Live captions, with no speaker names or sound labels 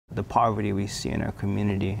The poverty we see in our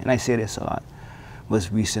community, and I say this a lot,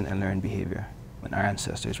 was recent and learned behavior. When our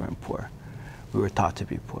ancestors weren't poor, we were taught to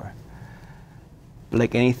be poor. But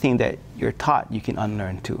like anything that you're taught, you can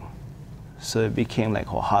unlearn too. So it became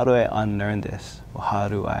like, well, how do I unlearn this? Well, how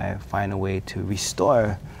do I find a way to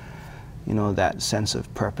restore, you know, that sense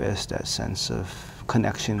of purpose, that sense of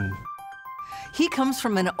connection? He comes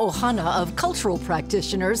from an ohana of cultural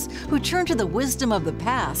practitioners who turn to the wisdom of the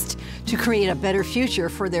past to create a better future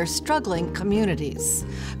for their struggling communities.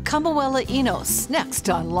 Kamuela Enos, next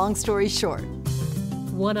on Long Story Short.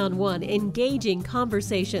 One-on-one, engaging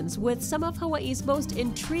conversations with some of Hawaii's most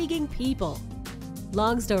intriguing people.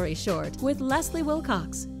 Long Story Short with Leslie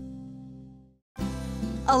Wilcox.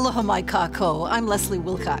 Aloha mai kākou, I'm Leslie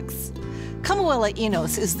Wilcox. Kamuela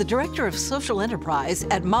Enos is the Director of Social Enterprise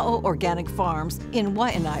at MAʻO Organic Farms in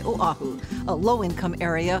Waiʻanae, Oahu, a low-income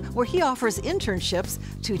area where he offers internships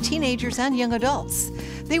to teenagers and young adults.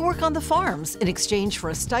 They work on the farms in exchange for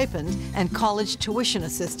a stipend and college tuition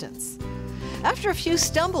assistance. After a few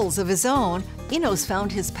stumbles of his own, Enos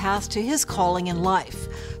found his path to his calling in life,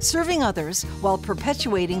 serving others while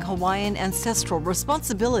perpetuating Hawaiian ancestral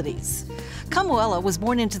responsibilities. Kamuela was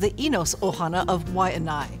born into the Enos ohana of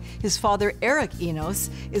Waianae. His father, Eric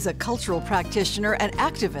Enos, is a cultural practitioner and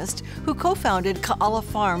activist who co-founded Kaala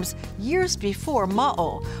Farms years before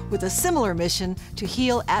MAʻO, with a similar mission to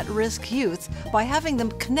heal at-risk youth by having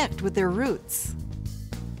them connect with their roots.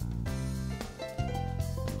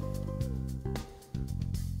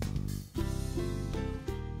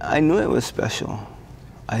 I knew it was special.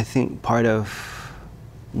 I think part of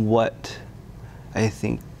what I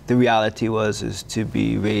think the reality was is to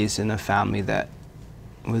be raised in a family that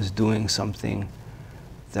was doing something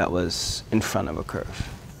that was in front of a curve.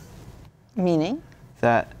 Meaning?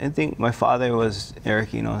 That I think my father was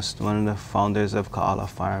Eric Enos, one of the founders of Kaala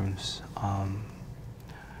Farms,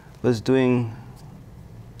 was doing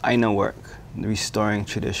aina work, restoring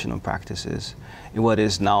traditional practices in what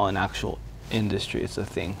is now an actual industry. It's a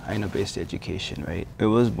thing, aina-based education, right? It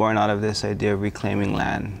was born out of this idea of reclaiming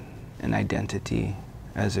land and identity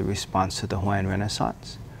as a response to the Hawaiian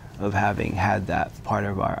Renaissance, of having had that part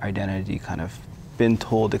of our identity kind of been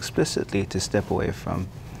told explicitly to step away from.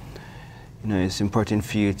 You know, it's important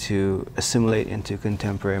for you to assimilate into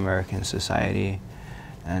contemporary American society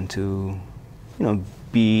and to, you know,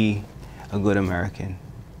 be a good American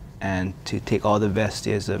and to take all the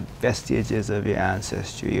vestiges of your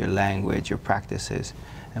ancestry, your language, your practices,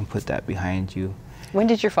 and put that behind you. When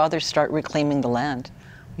did your father start reclaiming the land?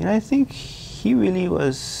 You know, I think he really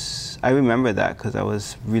was, I remember that because I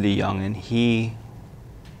was really young, and he, you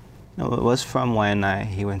know, was from Waianae.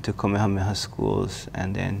 He went to Kamehameha schools,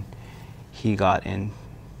 and then he got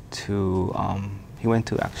into, he went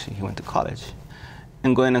to college.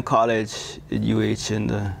 And going to college at UH in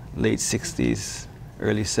the late 60s,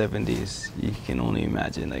 early 70s, you can only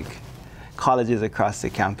imagine, like, colleges across the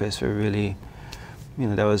campus were really, you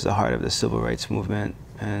know, that was the heart of the civil rights movement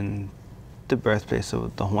and the birthplace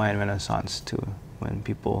of the Hawaiian Renaissance too, when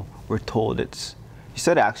people were told you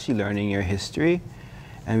started actually learning your history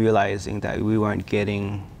and realizing that we weren't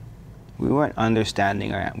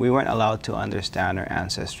understanding, we weren't allowed to understand our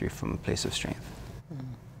ancestry from a place of strength.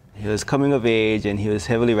 He was coming of age and he was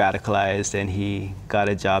heavily radicalized, and he got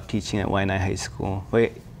a job teaching at Waianae High School,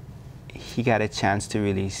 where he got a chance to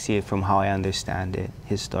really see it from how I understand it,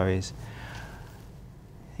 his stories.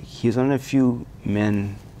 He was one of the few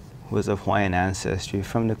men who was of Hawaiian ancestry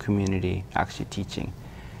from the community actually teaching.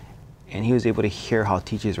 And he was able to hear how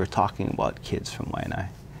teachers were talking about kids from Waianae.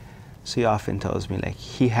 So he often tells me, like,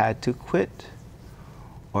 he had to quit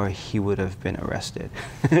or he would have been arrested.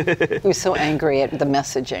 He was so angry at the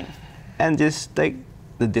messaging. And just like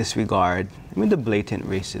the disregard, I mean the blatant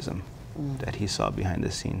racism that he saw behind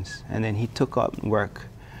the scenes. And then he took up work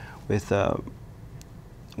with an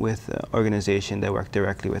organization that worked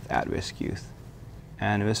directly with at-risk youth.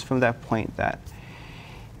 And it was from that point that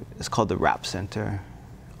it's called the RAP Center,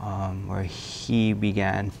 where he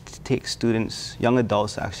began to take students, young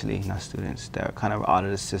adults actually, not students, that are kind of out of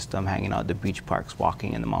the system, hanging out at the beach parks,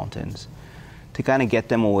 walking in the mountains, to kind of get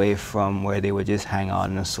them away from where they would just hang out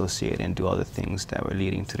and associate and do all the things that were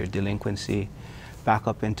leading to their delinquency, back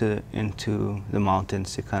up into the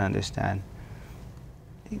mountains to kind of understand,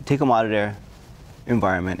 take them out of their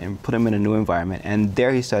environment and put them in a new environment. And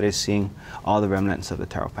there he started seeing all the remnants of the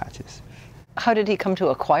taro patches. How did he come to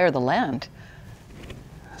acquire the land?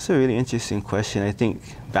 That's a really interesting question. I think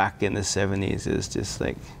back in the 70s, it was just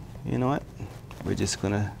like, you know what? We're just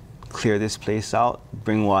going to clear this place out,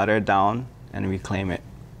 bring water down, and reclaim it.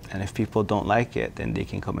 And if people don't like it, then they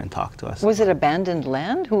can come and talk to us. Was it abandoned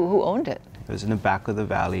land? Who owned it? It It was in the back of the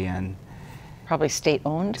valley and Probably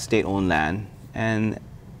state-owned? State-owned land. And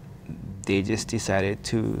they just decided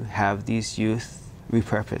to have these youth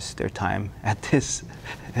repurpose their time at this.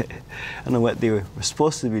 I don't know what they were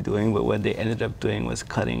supposed to be doing, but what they ended up doing was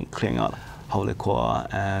clearing out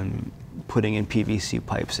haulekoa and putting in PVC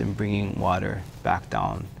pipes and bringing water back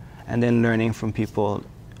down. And then learning from people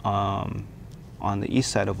on the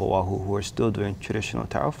east side of Oahu who are still doing traditional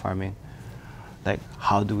taro farming, like,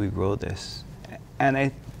 how do we grow this? And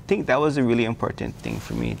I think that was a really important thing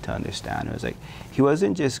for me to understand. It was like, he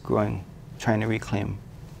wasn't just trying to reclaim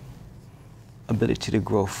ability to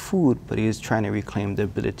grow food, but he was trying to reclaim the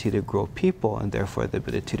ability to grow people and therefore the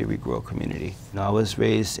ability to regrow community. You know, I was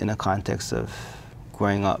raised in a context of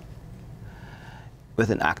growing up with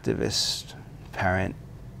an activist parent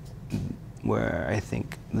where I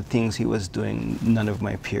think the things he was doing, none of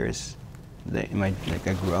my peers that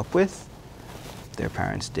I grew up with, their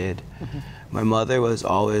parents did. Mm-hmm. My mother was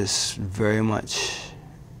always very much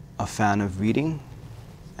a fan of reading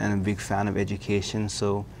and a big fan of education,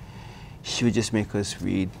 so she would just make us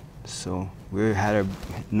read. So we had our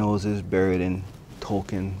noses buried in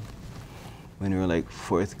Tolkien when we were like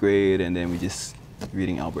 4th grade, and then we just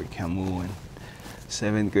reading Albert Camus in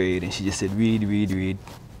 7th grade, and she just said, read, read, read.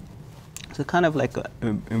 So kind of like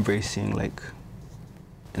embracing like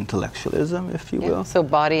intellectualism, if you will. So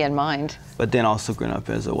body and mind. But then also growing up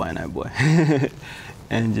as a Waianae boy.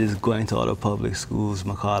 And just going to all the public schools,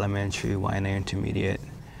 McCall Elementary, Waianae Intermediate,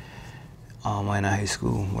 Waianae High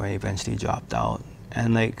School, where I eventually dropped out.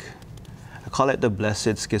 And like, I call it the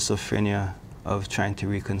blessed schizophrenia of trying to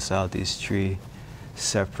reconcile these 3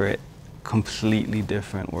 separate, completely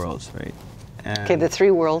different worlds, right? And okay, the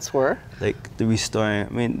 3 worlds were? Like the restoring, I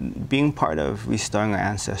mean, being part of restoring our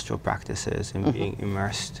ancestral practices and being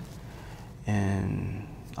immersed in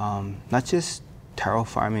not just taro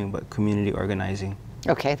farming, but community organizing.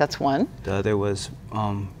 Okay, that's one. The other was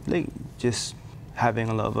like just having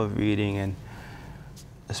a love of reading, and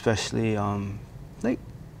especially like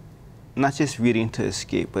not just reading to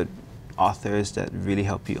escape, but authors that really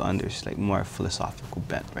help you understand, like more philosophical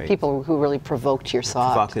bent, right? People who really provoked your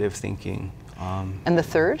thought. Provocative thinking. And the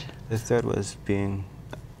third? The third was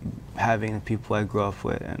having the people I grew up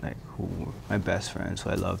with and like who were my best friends,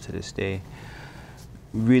 who I love to this day,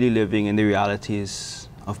 really living in the realities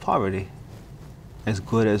of poverty. As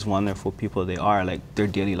good as wonderful people they are, like their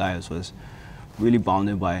daily lives was really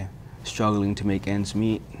bounded by struggling to make ends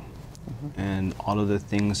meet, and all of the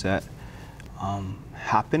things that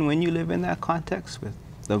happen when you live in that context, with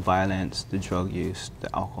the violence, the drug use,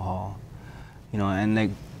 the alcohol, you know, and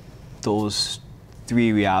like those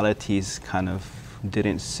 3 realities kind of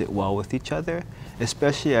didn't sit well with each other,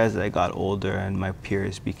 especially as I got older and my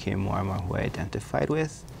peers became more and more who I identified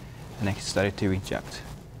with, and I started to reject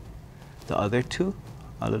the other 2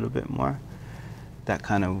 a little bit more. That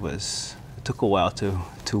kind of was, it took a while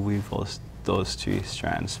to weave those 3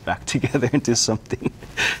 strands back together into something.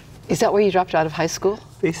 Is that where you dropped out of high school?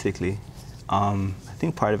 Basically. I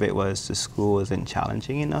think part of it was the school wasn't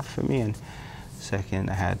challenging enough for me, and second,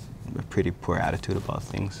 I had a pretty poor attitude about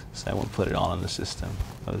things, so I won't put it all in the system.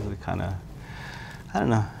 I was kind of, I don't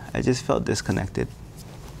know, I just felt disconnected.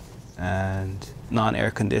 And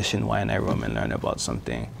non-air conditioned Waianae room and learn about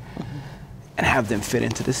something and have them fit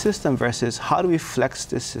into the system versus how do we flex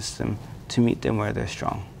this system to meet them where they're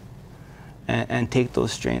strong, and take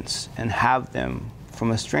those strengths and have them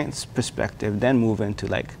from a strengths perspective, then move into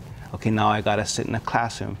like, okay, now I gotta sit in a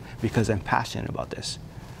classroom because I'm passionate about this.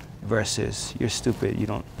 Versus, you're stupid, you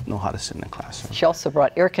don't know how to sit in a classroom. She also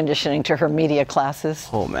brought air conditioning to her media classes.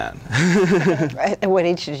 Oh man. At what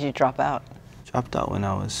age did you drop out? Dropped out when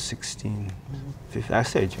I was 16, 15. I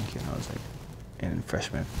started drinking when I was like in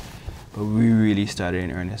freshman. But we really started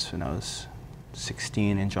in earnest when I was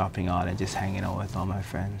 16 and dropping out and just hanging out with all my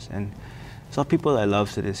friends. And it's all people I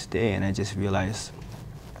love to this day, and I just realized,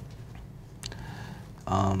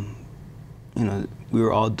 you know, we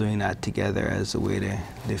were all doing that together as a way to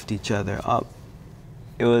lift each other up.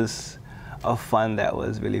 It was a fun that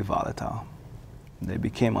was really volatile. They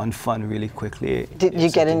became unfun really quickly. Did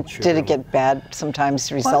it get bad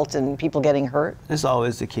sometimes, result in people getting hurt? It's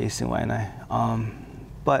always the case in Waianae.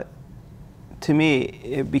 But to me,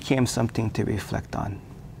 it became something to reflect on.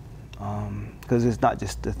 Because it's not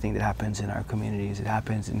just the thing that happens in our communities, it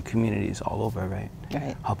happens in communities all over, right?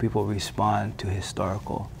 Right. How people respond to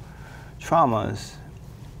historical traumas,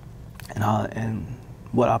 and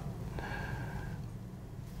what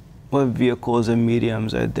vehicles and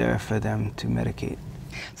mediums are there for them to medicate.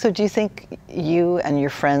 So do you think you and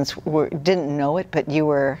your friends didn't know it, but you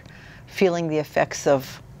were feeling the effects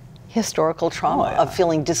of historical trauma of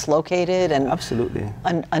feeling dislocated and absolutely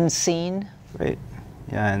unseen. Right.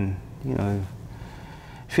 Yeah, and you know,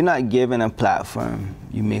 if you're not given a platform,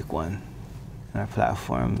 you make one. And our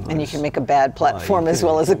platform was, and you can make a bad platform as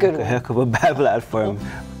well as a good one. A heck of a bad platform.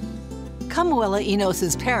 Kamuela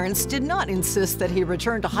Enos' parents did not insist that he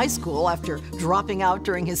return to high school after dropping out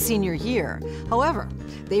during his senior year. However,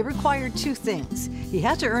 they required two things. He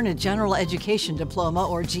had to earn a general education diploma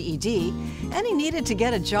or GED, and he needed to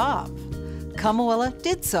get a job. Kamuela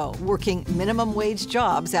did so, working minimum wage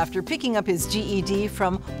jobs after picking up his GED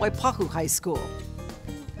from Waipahu High School.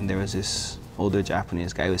 And there was this older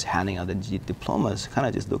Japanese guy who was handing out the diplomas, kind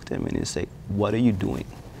of just looked at me and he's like, "What are you doing?"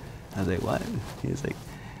 I was like, "What?" He was like,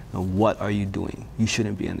 "No, what are you doing? You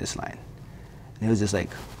shouldn't be in this line." And he was just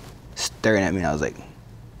like staring at me and I was like,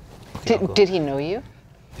 okay, Did he know you?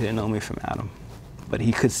 He didn't know me from Adam, but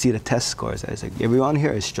he could see the test scores. I was like, "Everyone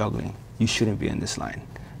here is struggling. You shouldn't be in this line."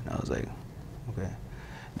 And I was like, okay.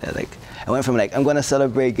 Like, I went from like, I'm gonna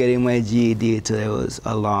celebrate getting my GED to it was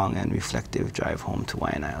a long and reflective drive home to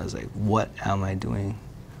Waianae. I was like, what am I doing?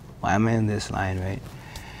 Why am I in this line, right?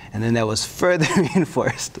 And then that was further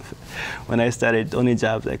reinforced when I started. The only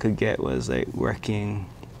jobs I could get was like working,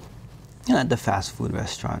 you know, at the fast food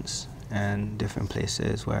restaurants and different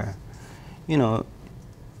places where, you know,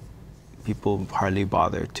 people hardly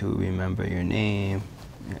bother to remember your name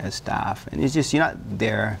as staff, and it's just, you're not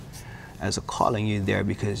there as a calling, you're there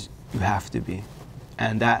because you have to be.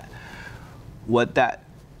 And what that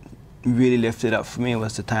really lifted up for me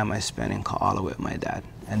was the time I spent in Ka'ala with my dad.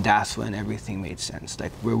 And that's when everything made sense.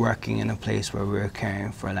 Like, we're working in a place where we were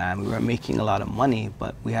caring for land. We weren't making a lot of money,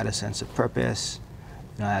 but we had a sense of purpose.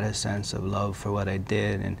 You know, I had a sense of love for what I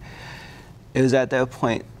did. And it was at that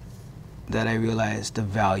point that I realized the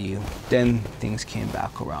value. Then things came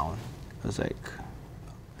back around. It was like,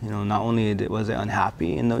 you know, not only was I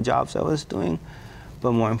unhappy in the jobs I was doing,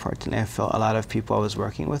 but more importantly, I felt a lot of people I was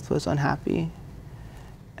working with was unhappy.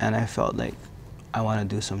 And I felt like I want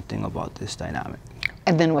to do something about this dynamic.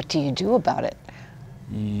 And then what do you do about it?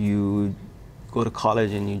 You go to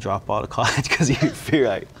college and you drop out of college because you feel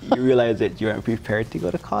like, you realize that you aren't prepared to go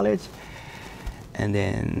to college. And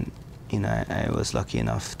then, you know, I was lucky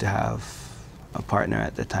enough to have a partner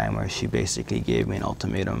at the time where she basically gave me an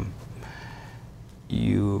ultimatum.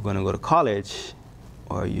 You're going to go to college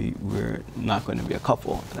or we're not going to be a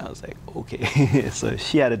couple. And I was like, okay. So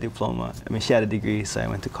she had a diploma. I mean, she had a degree, so I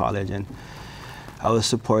went to college and I was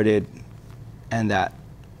supported. And that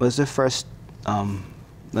was the first, when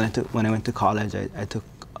I went to college, I took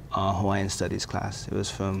a Hawaiian Studies class. It was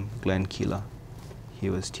from Glenn Keela. He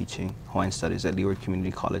was teaching Hawaiian Studies at Leeward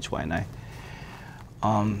Community College, Waianae.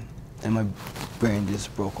 And my brain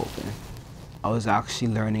just broke open. I was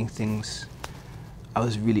actually learning things I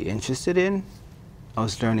was really interested in. I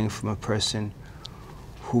was learning from a person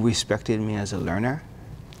who respected me as a learner.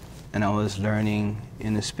 And I was learning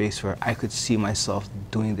in a space where I could see myself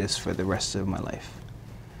doing this for the rest of my life.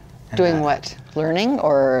 And doing what? Learning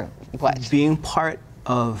or what? Being part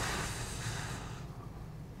of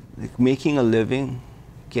like, making a living,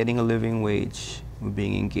 getting a living wage,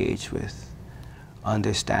 being engaged with,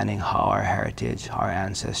 understanding how our heritage, our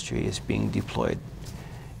ancestry is being deployed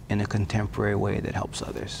in a contemporary way that helps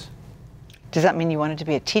others. Does that mean you wanted to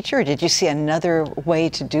be a teacher, or did you see another way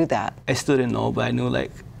to do that? I still didn't know, but I knew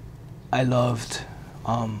like I loved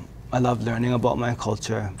learning about my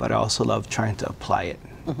culture, but I also loved trying to apply it.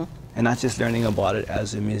 Mm-hmm. And not just learning about it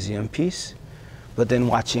as a museum piece, but then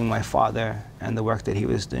watching my father and the work that he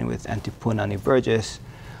was doing with Antipunani Burgess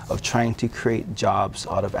of trying to create jobs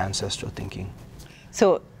out of ancestral thinking.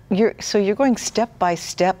 So you're going step by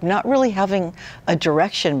step, not really having a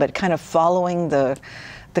direction, but kind of following the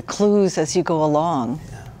clues as you go along.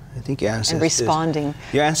 Yeah, I think your ancestors, and responding.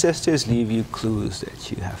 Your ancestors leave you clues that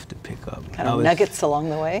you have to pick up. Kind of nuggets along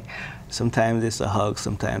the way. Sometimes it's a hug,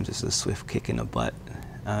 sometimes it's a swift kick in the butt.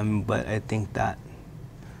 But I think that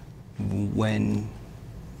when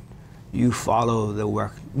you follow the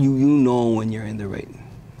work, you know when you're in the right.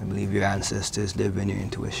 I believe your ancestors live in your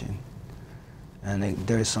intuition. And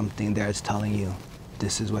there's something there that's telling you,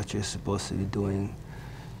 this is what you're supposed to be doing.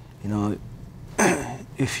 You know,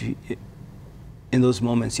 in those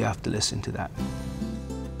moments, you have to listen to that.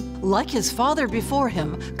 Like his father before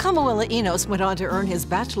him, Kamuela Enos went on to earn his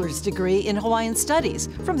bachelor's degree in Hawaiian Studies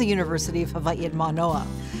from the University of Hawaii at Manoa.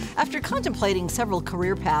 After contemplating several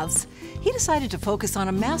career paths, he decided to focus on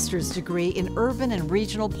a master's degree in urban and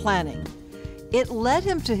regional planning. It led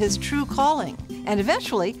him to his true calling, and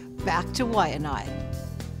eventually back to Waianae.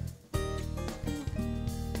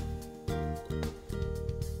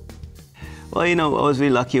 Well, you know, I was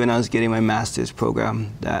really lucky when I was getting my master's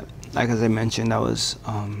program that like as I mentioned, I was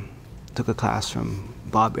took a class from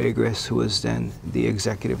Bob Agris, who was then the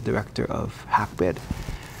executive director of HACBED,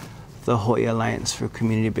 the Hawaii Alliance for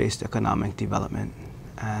Community-Based Economic Development.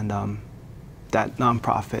 And that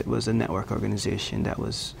nonprofit was a network organization that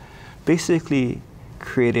was basically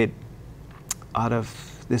created out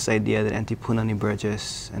of this idea that Auntie Punani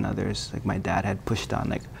Burgess and others, like my dad, had pushed on,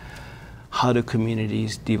 like how do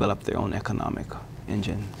communities develop their own economic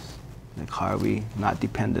engines? Like how are we not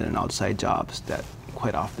dependent on outside jobs that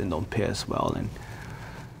quite often don't pay us well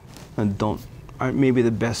and aren't maybe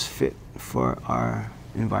the best fit for our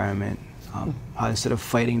environment? How instead of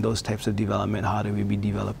fighting those types of development, how do we be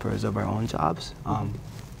developers of our own jobs? And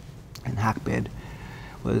HACBED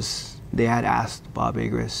they had asked Bob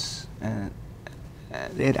Agris, and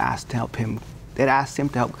they had asked him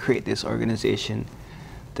to help create this organization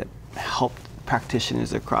that helped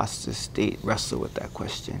practitioners across the state wrestle with that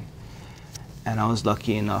question. And I was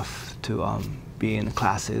lucky enough to be in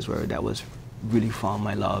classes where that was really found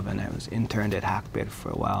my love, and I was interned at HACBED for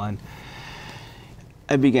a while, and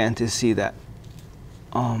I began to see that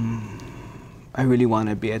I really want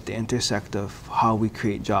to be at the intersect of how we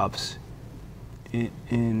create jobs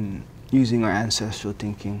in using our ancestral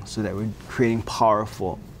thinking, so that we're creating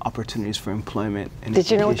powerful opportunities for employment and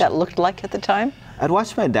Did you know what that education. looked like at the time? I'd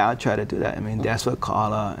watched my dad try to do that. I mean, that's what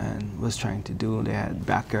Kaala was trying to do. They had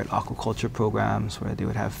backyard aquaculture programs where they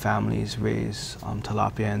would have families raise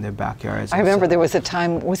tilapia in their backyards. I remember there was a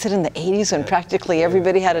time, was it in the 80s, when practically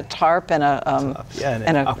everybody had a tarp and a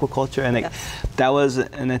and aquaculture, and like, that was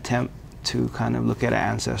an attempt to kind of look at an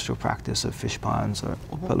ancestral practice of fish ponds or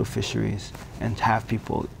fellow fisheries and have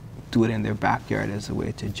people do it in their backyard as a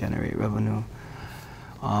way to generate revenue.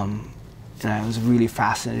 And I was really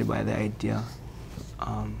fascinated by the idea.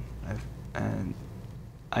 And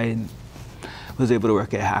I was able to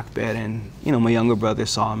work at HACBED, and my younger brother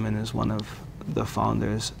Solomon is one of the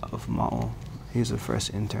founders of MAʻO. He was the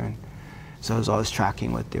first intern, so I was always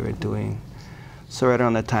tracking what they were doing. So right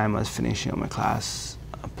around the time I was finishing up my class,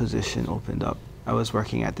 a position opened up. I was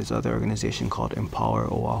working at this other organization called Empower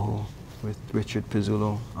Oahu with Richard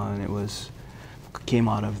Pizzulo, and it came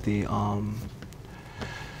out of the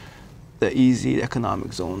Easy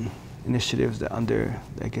Economic Zone initiatives that under,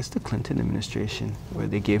 I guess, the Clinton administration, where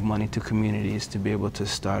they gave money to communities to be able to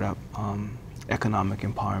start up economic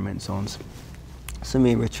empowerment zones. So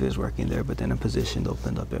me and Richard was working there, but then a position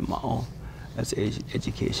opened up at MAʻO as an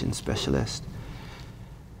education specialist.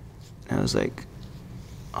 And I was like,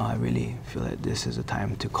 I really feel that this is a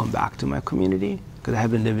time to come back to my community, because I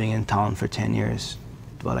had been living in town for 10 years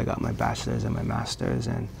while I got my bachelor's and my master's,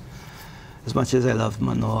 and as much as I loved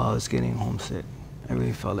Manoa, I was getting homesick. I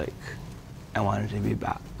really felt like I wanted to be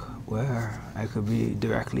back where I could be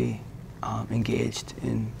directly engaged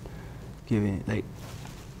in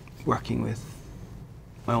working with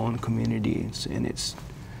my own community, and it's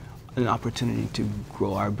an opportunity to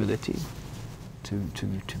grow our ability to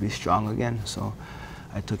be strong again. So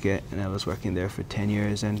I took it, and I was working there for 10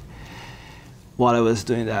 years. And while I was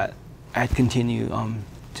doing that, I'd continue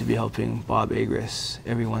to be helping Bob Agris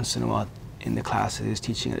every once in a while in the classes,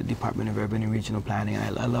 teaching at the Department of Urban and Regional Planning.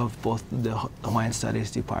 And I love both the Hawaiian Studies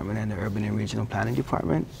Department and the Urban and Regional Planning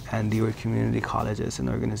Department, and the York Community College as an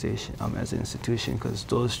organization, as an institution, because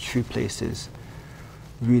those three places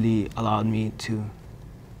really allowed me to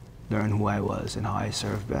learn who I was and how I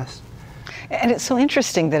serve best. And it's so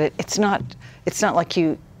interesting that it's not like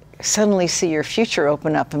you suddenly see your future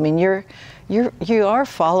open up. I mean, you are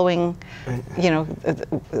following,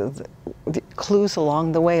 the clues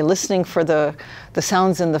along the way, listening for the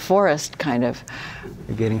sounds in the forest, kind of.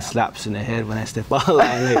 You're getting slaps in the head when I step out of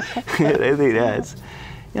line.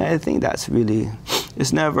 I think that's really,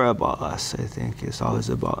 it's never about us. I think it's always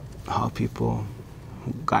about how people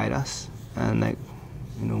guide us, and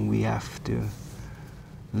we have to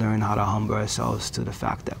learn how to humble ourselves to the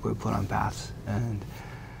fact that we're put on paths, and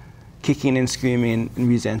kicking and screaming and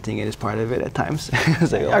resenting it is part of it at times.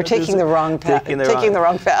 Or taking the wrong path. Taking the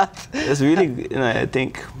wrong path. It's really, I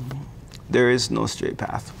think there is no straight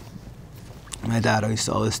path. My dad used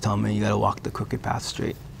to always tell me, you gotta walk the crooked path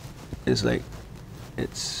straight.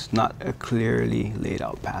 It's not a clearly laid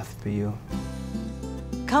out path for you.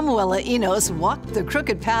 Kamuela Enos walked the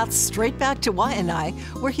crooked path straight back to Waianae,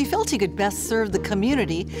 where he felt he could best serve the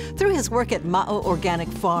community through his work at MAʻO Organic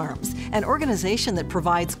Farms, an organization that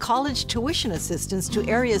provides college tuition assistance to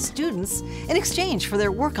area students in exchange for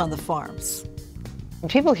their work on the farms. When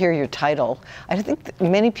people hear your title, I think that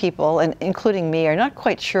many people, and including me, are not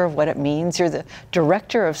quite sure of what it means. You're the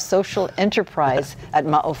Director of Social Enterprise at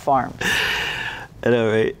MAʻO Farms. I know,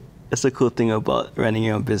 right? That's the cool thing about running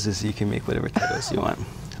your own business. You can make whatever titles you want.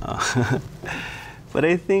 But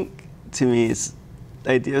I think, to me, it's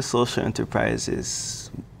the idea of social enterprise is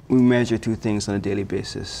we measure two things on a daily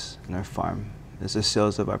basis in our farm. It's the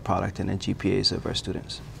sales of our product and the GPAs of our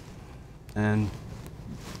students. And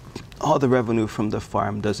all the revenue from the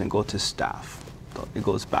farm doesn't go to staff. It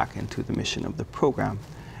goes back into the mission of the program.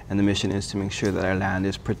 And the mission is to make sure that our land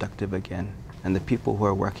is productive again and the people who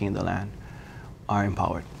are working in the land are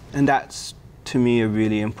empowered. And that's, to me, a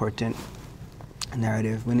really important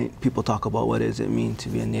narrative. When people talk about what does it mean to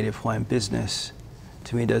be a Native Hawaiian business,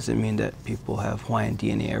 to me it doesn't mean that people have Hawaiian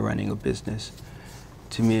DNA running a business.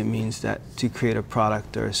 To me it means that to create a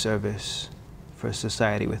product or a service for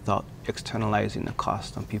society without externalizing the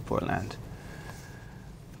cost on people or land.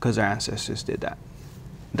 Because our ancestors did that.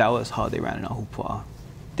 That was how they ran in Ahupua'a.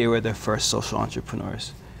 They were the first social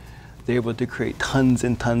entrepreneurs. They were able to create tons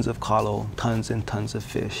and tons of kalo, tons and tons of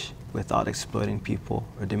fish without exploiting people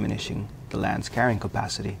or diminishing the land's carrying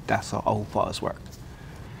capacity. That's how Ahupua'as worked.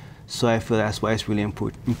 So I feel that's why it's really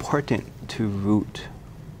important to root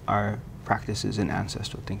our practices in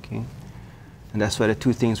ancestral thinking. And that's why the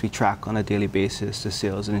two things we track on a daily basis, the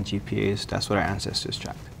sales and the GPAs, that's what our ancestors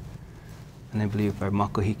tracked. And I believe our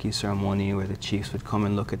makahiki ceremony, where the chiefs would come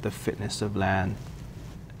and look at the fitness of land,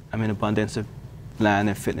 abundance of land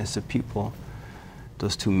and fitness of people,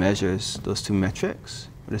 those two measures, those two metrics,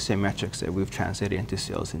 are the same metrics that we've translated into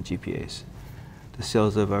sales and GPAs. The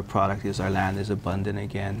sales of our product is our land is abundant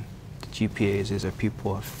again. The GPAs is our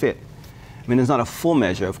people are fit. It's not a full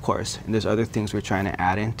measure, of course, and there's other things we're trying to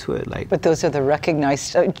add into it. But those are the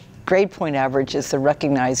recognized, grade point average is the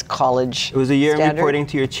recognized college It was a year standard? reporting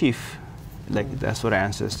to your chief. That's what our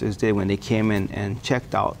ancestors did when they came in and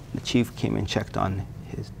checked out. The chief came and checked on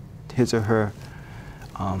his or her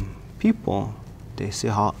people. They say,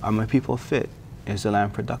 how are my people fit? Is the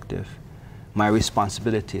land productive? My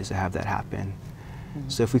responsibility is to have that happen. Mm-hmm.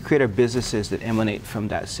 So if we create our businesses that emanate from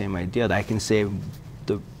that same idea, that I can say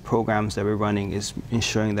the programs that we're running is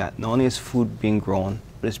ensuring that not only is food being grown,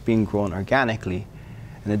 but it's being grown organically.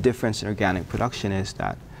 And the difference in organic production is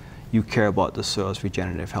that you care about the soil's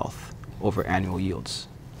regenerative health over annual yields.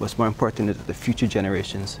 What's more important is that the future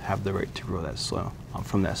generations have the right to grow that soil,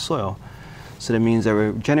 from that soil. So that means that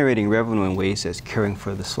we're generating revenue in ways that's caring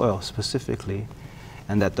for the soil specifically,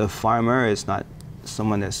 and that the farmer is not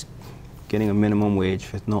someone that's getting a minimum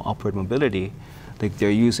wage with no upward mobility. Like,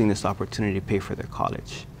 they're using this opportunity to pay for their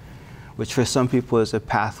college, which for some people is a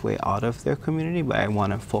pathway out of their community, but I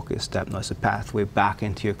want to focus that as a pathway back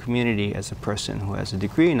into your community as a person who has a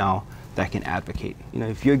degree now that can advocate.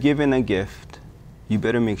 If you're given a gift, you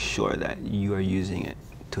better make sure that you are using it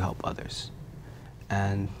to help others.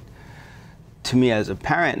 And to me as a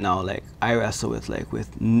parent now, I wrestle with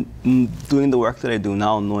doing the work that I do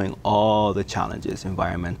now, knowing all the challenges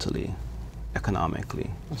environmentally,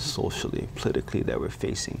 economically, socially, politically that we're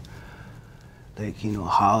facing.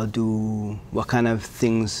 What kind of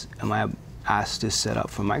things am I asked to set up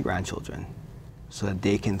for my grandchildren so that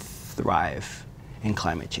they can thrive in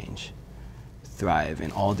climate change, thrive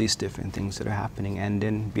in all these different things that are happening, and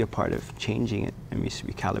then be a part of changing it and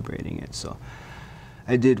recalibrating it. So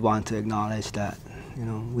I did want to acknowledge that,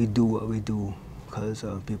 we do what we do because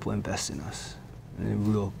people invest in us. And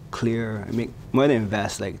real clear, more than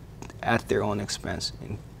invest, at their own expense,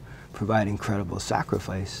 and provide incredible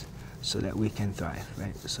sacrifice so that we can thrive,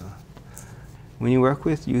 right? So when you work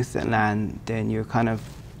with youth and land, then you're kind of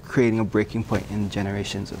creating a breaking point in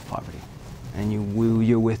generations of poverty. And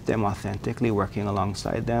you're with them authentically, working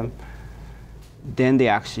alongside them. Then they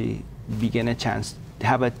actually begin a chance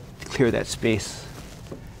to clear that space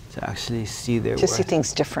to actually see their worth. To see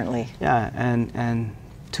things differently. Yeah, and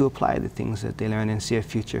to apply the things that they learn and see a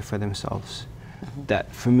future for themselves. Mm-hmm.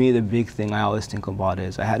 That, for me, the big thing I always think about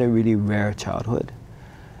is I had a really rare childhood.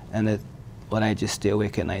 And that what I just stay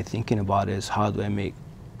awake at night thinking about is how do I make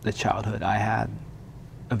the childhood I had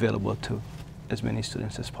available to as many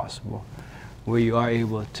students as possible, where you are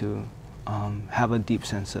able to have a deep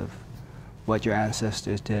sense of what your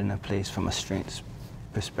ancestors did in a place from a strengths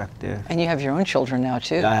perspective. And you have your own children now,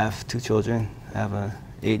 too. I have 2 children. I have a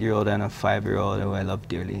 8-year-old and a 5-year-old who I love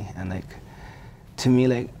dearly. And to me,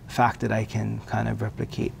 the fact that I can kind of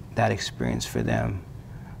replicate that experience for them,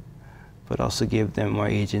 but also give them more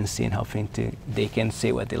agency in helping they can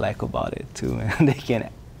say what they like about it too, and they can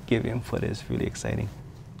give input is really exciting.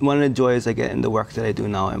 One of the joys I get in the work that I do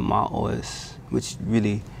now in MAʻO which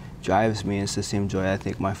really drives me, is the same joy I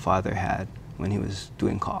think my father had when he was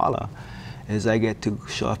doing ka'ala, is I get to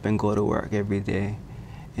show up and go to work every day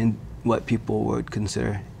in what people would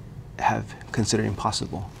have considered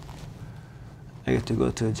impossible. I get to go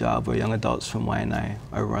to a job where young adults from Waianae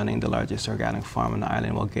are running the largest organic farm on the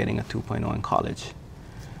island while getting a 2.0 in college.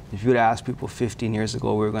 If you would ask people 15 years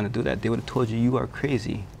ago we were going to do that, they would have told you, you are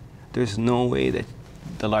crazy. There's no way that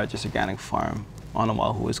the largest organic farm on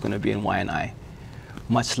Oahu is going to be in Waianae,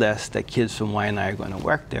 much less that kids from Waianae are going to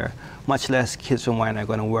work there, much less kids from Waianae are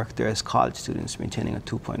going to work there as college students maintaining a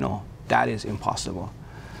 2.0. That is impossible.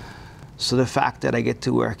 So the fact that I get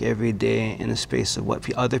to work every day in a space of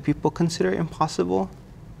what other people consider impossible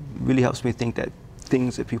really helps me think that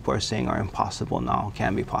things that people are saying are impossible now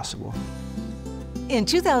can be possible. In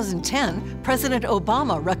 2010, President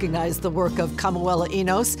Obama recognized the work of Kamuela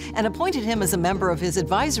Enos and appointed him as a member of his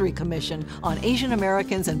advisory commission on Asian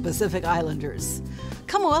Americans and Pacific Islanders.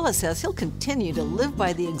 Kamuela says he'll continue to live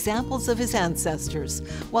by the examples of his ancestors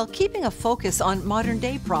while keeping a focus on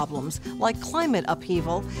modern-day problems like climate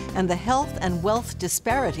upheaval and the health and wealth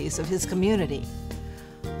disparities of his community.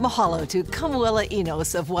 Mahalo to Kamuela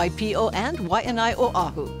Enos of Waipi'o and Waianae,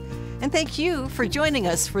 Oahu. And thank you for joining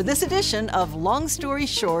us for this edition of Long Story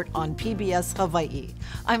Short on PBS Hawaii.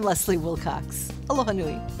 I'm Leslie Wilcox. Aloha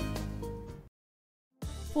nui.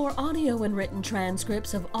 For audio and written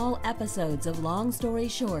transcripts of all episodes of Long Story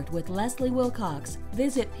Short with Leslie Wilcox,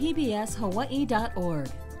 visit pbshawaii.org.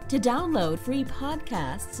 To download free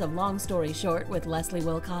podcasts of Long Story Short with Leslie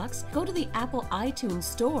Wilcox, go to the Apple iTunes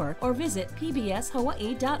Store or visit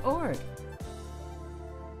pbshawaii.org.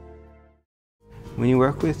 When you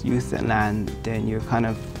work with youth and land, then you're kind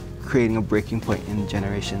of creating a breaking point in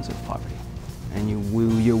generations of poverty. And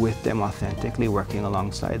you're with them authentically, working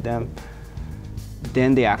alongside them.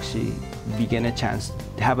 Then they actually begin a chance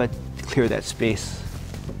to clear that space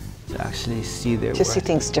to actually see their worth. To see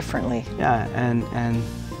things differently. Yeah, and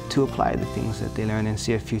to apply the things that they learn and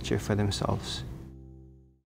see a future for themselves.